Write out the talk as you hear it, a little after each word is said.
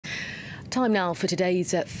Time now for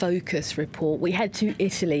today's Focus report. We head to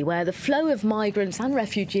Italy, where the flow of migrants and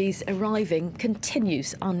refugees arriving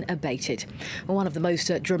continues unabated. One of the most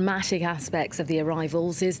dramatic aspects of the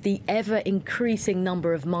arrivals is the ever-increasing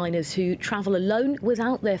number of minors who travel alone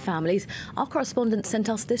without their families. Our correspondent sent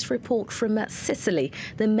us this report from Sicily,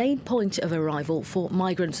 the main point of arrival for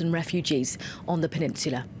migrants and refugees on the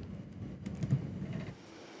peninsula.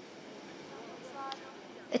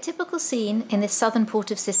 A typical scene in this southern port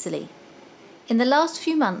of Sicily. In the last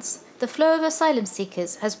few months, the flow of asylum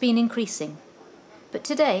seekers has been increasing. But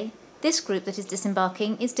today, this group that is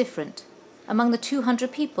disembarking is different. Among the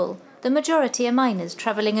 200 people, the majority are minors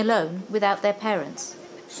travelling alone without their parents.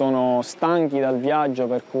 When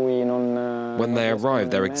they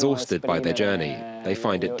arrive, they're exhausted by their journey. They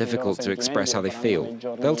find it difficult to express how they feel.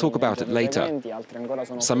 They'll talk about it later.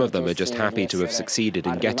 Some of them are just happy to have succeeded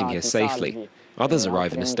in getting here safely. Others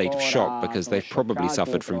arrive in a state of shock because they've probably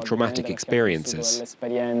suffered from traumatic experiences.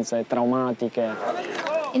 In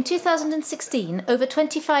 2016, over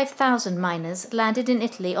 25,000 minors landed in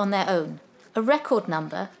Italy on their own, a record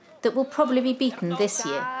number that will probably be beaten this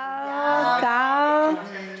year.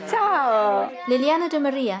 Liliana de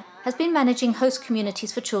Maria has been managing host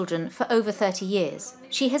communities for children for over 30 years.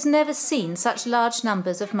 She has never seen such large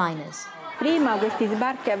numbers of minors. Before,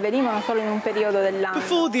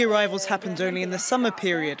 the arrivals happened only in the summer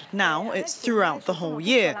period. Now it's throughout the whole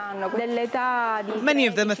year. Many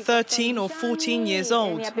of them are 13 or 14 years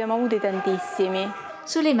old.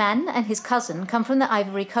 Suleiman and his cousin come from the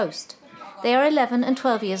Ivory Coast. They are 11 and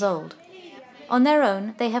 12 years old. On their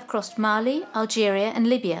own, they have crossed Mali, Algeria and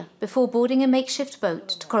Libya before boarding a makeshift boat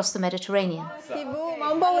to cross the Mediterranean.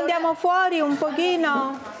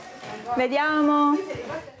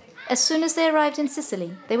 As soon as they arrived in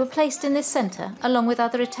Sicily, they were placed in this centre along with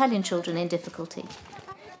other Italian children in difficulty.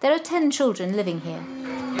 There are 10 children living here.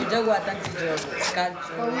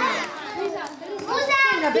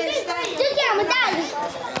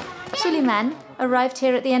 Suleiman arrived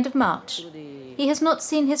here at the end of March. He has not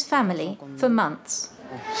seen his family for months.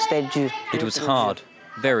 It was hard,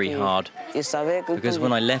 very hard, because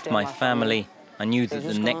when I left my family, I knew that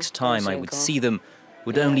the next time I would see them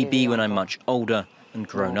would only be when I'm much older and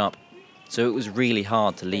grown up. So it was really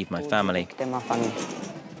hard to leave my family.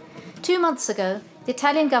 2 months ago, the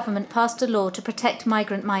Italian government passed a law to protect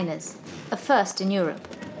migrant minors, a first in Europe.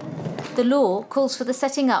 The law calls for the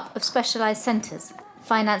setting up of specialised centres,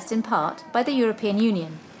 financed in part by the European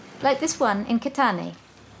Union, like this one in Catane.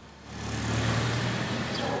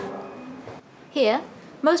 Here,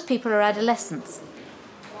 most people are adolescents.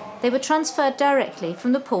 They were transferred directly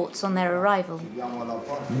from the ports on their arrival.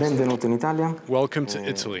 Welcome to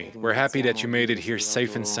Italy. We're happy that you made it here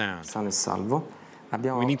safe and sound.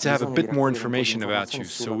 We need to have a bit more information about you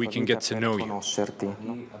so we can get to know you.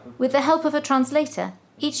 With the help of a translator,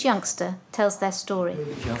 each youngster tells their story.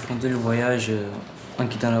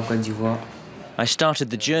 I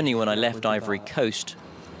started the journey when I left Ivory Coast.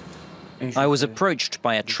 I was approached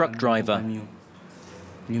by a truck driver.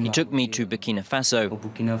 He took me to Burkina Faso.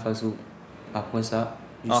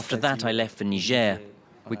 After that, I left for Niger.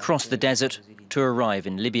 We crossed the desert to arrive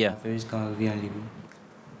in Libya.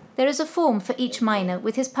 There is a form for each minor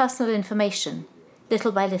with his personal information.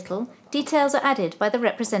 Little by little, details are added by the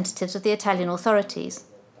representatives of the Italian authorities.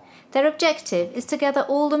 Their objective is to gather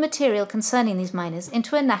all the material concerning these minors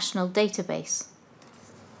into a national database.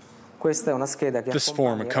 This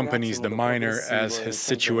form accompanies the minor as his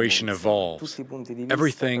situation evolves.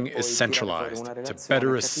 Everything is centralized to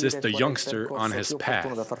better assist the youngster on his path.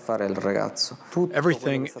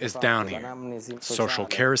 Everything is down here: social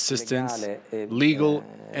care assistance, legal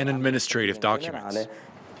and administrative documents.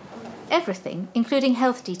 Everything, including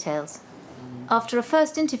health details. After a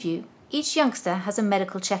first interview, each youngster has a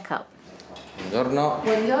medical checkup. Buongiorno.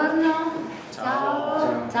 Buongiorno.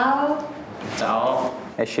 Ciao. Ciao. Ciao.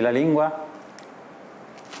 Esci la lingua?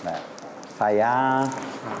 Fai A.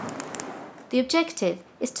 The objective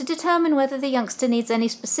is to determine whether the youngster needs any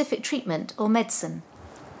specific treatment or medicine.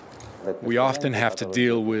 We often have to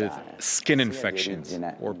deal with skin infections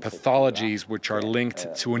or pathologies which are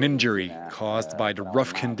linked to an injury caused by the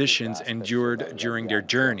rough conditions endured during their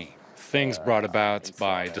journey. Things brought about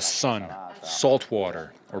by the sun, salt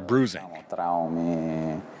water, or bruising.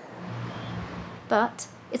 But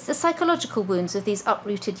it's the psychological wounds of these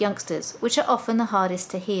uprooted youngsters which are often the hardest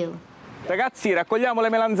to heal. Ragazzi, raccogliamo le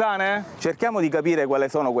melanzane? Cerchiamo di capire quali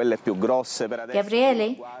sono quelle più grosse per adesso.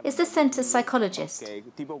 Gabriele is the centre's psychologist.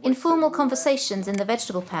 Informal conversations in the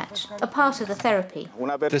vegetable patch are part of the therapy.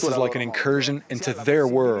 This is like an incursion into their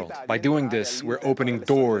world. By doing this, we're opening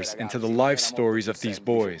doors into the life stories of these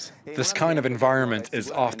boys. This kind of environment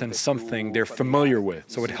is often something they're familiar with,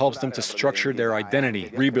 so it helps them to structure their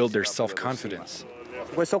identity, rebuild their self-confidence.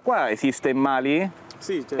 Questo qua esiste in Mali?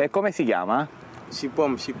 Sì, certo. E come si chiama?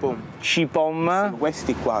 Cipom. Cipom.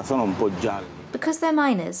 Questi qua sono un po' gialli. Because they're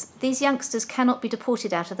minors, these youngsters cannot be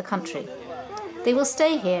deported out of the country. They will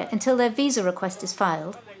stay here until their visa request is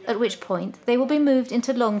filed, at which point they will be moved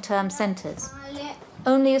into long-term centres.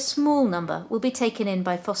 Only a small number will be taken in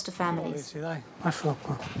by foster families.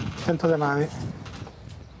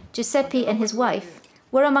 Giuseppe and his wife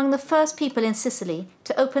were among the first people in Sicily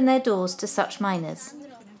to open their doors to such minors.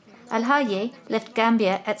 Al-Haye left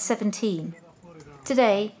Gambia at 17.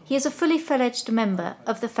 Today, he is a fully fledged member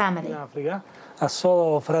of the family.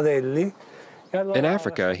 In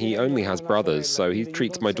Africa, he only has brothers, so he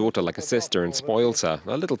treats my daughter like a sister and spoils her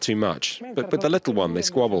a little too much. But with the little one, they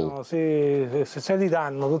squabble.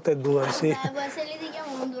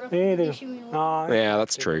 Yeah,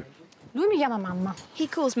 that's true. He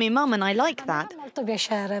calls me mum and I like that.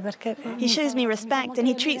 He shows me respect and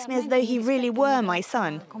he treats me as though he really were my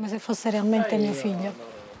son.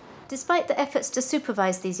 Despite the efforts to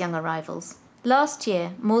supervise these young arrivals, last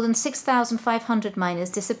year more than 6,500 minors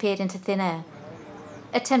disappeared into thin air,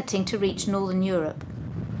 attempting to reach northern Europe.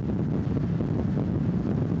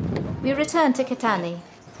 We return to Catania.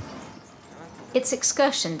 It's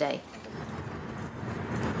excursion day.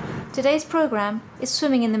 Today's programme is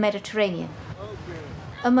swimming in the Mediterranean,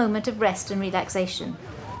 a moment of rest and relaxation.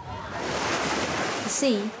 The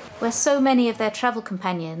sea where so many of their travel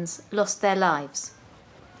companions lost their lives.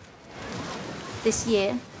 This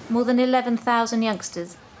year, more than 11,000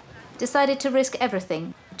 youngsters decided to risk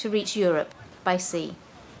everything to reach Europe by sea.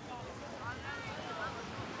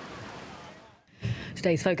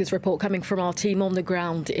 Today's Focus report coming from our team on the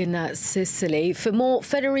ground in Sicily. For more,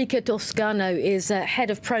 Federica Toscano is head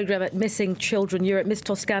of programme at Missing Children Europe. Ms.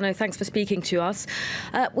 Toscano, thanks for speaking to us.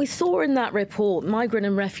 We saw in that report migrant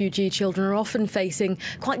and refugee children are often facing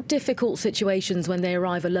quite difficult situations when they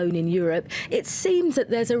arrive alone in Europe. It seems that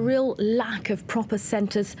there's a real lack of proper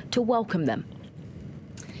centres to welcome them.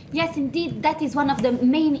 Yes, indeed, that is one of the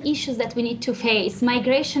main issues that we need to face.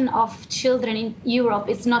 Migration of children in Europe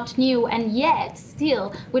is not new, and yet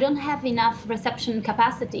still we don't have enough reception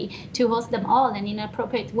capacity to host them all and in an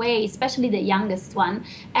appropriate way, especially the youngest one.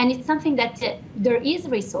 And it's something that there is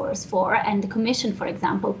resource for, and the Commission, for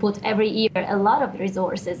example, put every year a lot of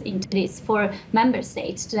resources into this for member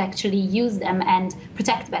states to actually use them and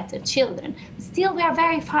protect better children. Still, we are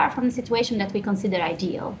very far from the situation that we consider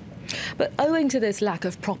ideal. But owing to this lack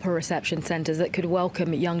of proper reception centres that could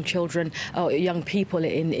welcome young children, or young people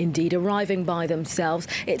indeed, arriving by themselves,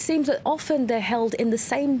 it seems that often they're held in the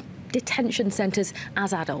same detention centres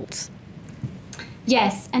as adults.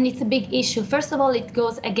 Yes, and it's a big issue. First of all, it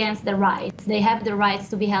goes against the rights. They have the rights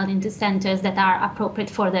to be held into centres that are appropriate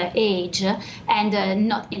for their age and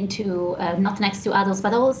not next to adults,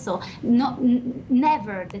 but also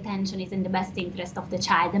never detention is in the best interest of the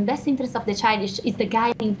child. The best interest of the child is the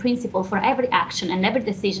guiding principle for every action and every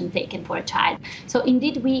decision taken for a child. So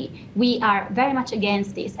indeed, we are very much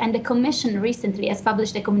against this. And the Commission recently has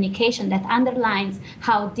published a communication that underlines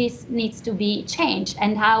how this needs to be changed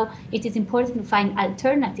and how it is important to find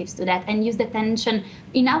alternatives to that and use detention.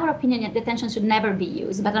 In our opinion, detention should never be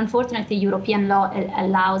used, but unfortunately European law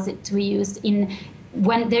allows it to be used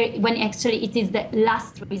when actually it is the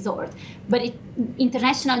last resort. But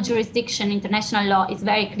international jurisdiction, international law is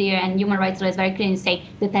very clear, and human rights law is very clear in saying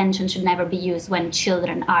detention should never be used when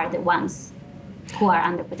children are the ones who are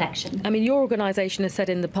under protection. I mean, your organisation has said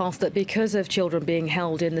in the past that because of children being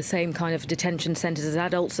held in the same kind of detention centres as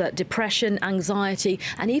adults, depression, anxiety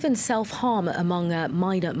and even self-harm among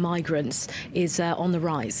minor migrants is on the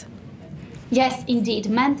rise. Yes, indeed.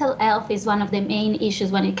 Mental health is one of the main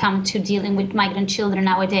issues when it comes to dealing with migrant children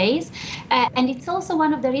nowadays, and it's also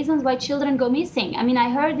one of the reasons why children go missing. I mean, I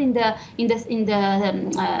heard in the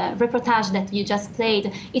reportage that you just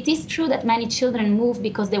played, it is true that many children move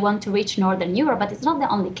because they want to reach Northern Europe, but it's not the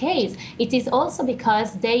only case. It is also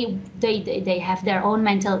because they have their own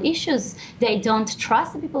mental issues. They don't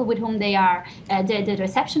trust the people with whom they are. The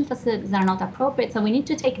reception facilities are not appropriate. So we need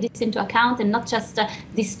to take this into account and not just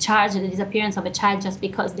discharge the disappearance of a child just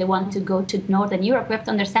because they want to go to Northern Europe. We have to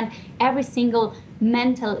understand every single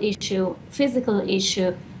mental issue, physical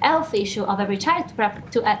issue, health issue of every child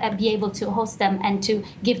to be able to host them and to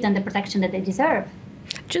give them the protection that they deserve.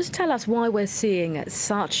 Just tell us why we're seeing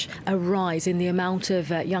such a rise in the amount of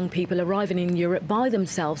young people arriving in Europe by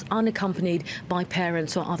themselves, unaccompanied by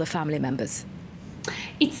parents or other family members.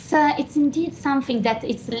 It's indeed something that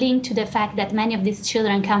it's linked to the fact that many of these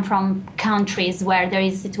children come from countries where there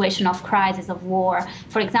is a situation of crisis, of war.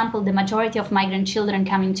 For example, the majority of migrant children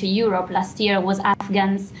coming to Europe last year was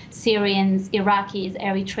Afghans, Syrians, Iraqis,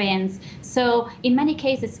 Eritreans. So in many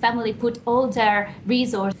cases, family put all their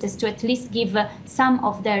resources to at least give some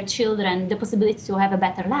of their children the possibility to have a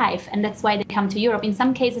better life. And that's why they come to Europe. In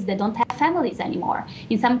some cases, they don't have families anymore.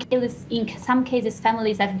 In some cases,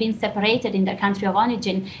 families have been separated in their country of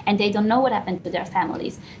origin, and they don't know what happened to their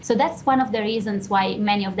families. So that's one of the reasons why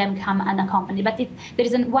many of them come unaccompanied. But there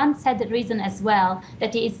is one sad reason as well,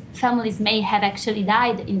 that is families may have actually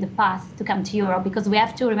died in the past to come to Europe, because we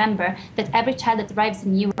have to remember that every child that arrives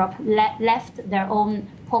in Europe left their own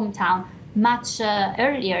hometown much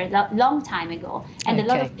earlier, long time ago, and a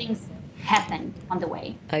lot of things happen on the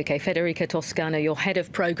way. OK, Federica Toscano, your head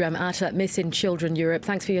of programme at Missing Children Europe.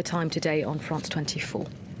 Thanks for your time today on France 24.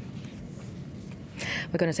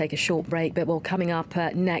 We're going to take a short break, but coming up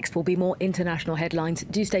next will be more international headlines.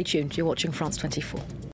 Do stay tuned. You're watching France 24.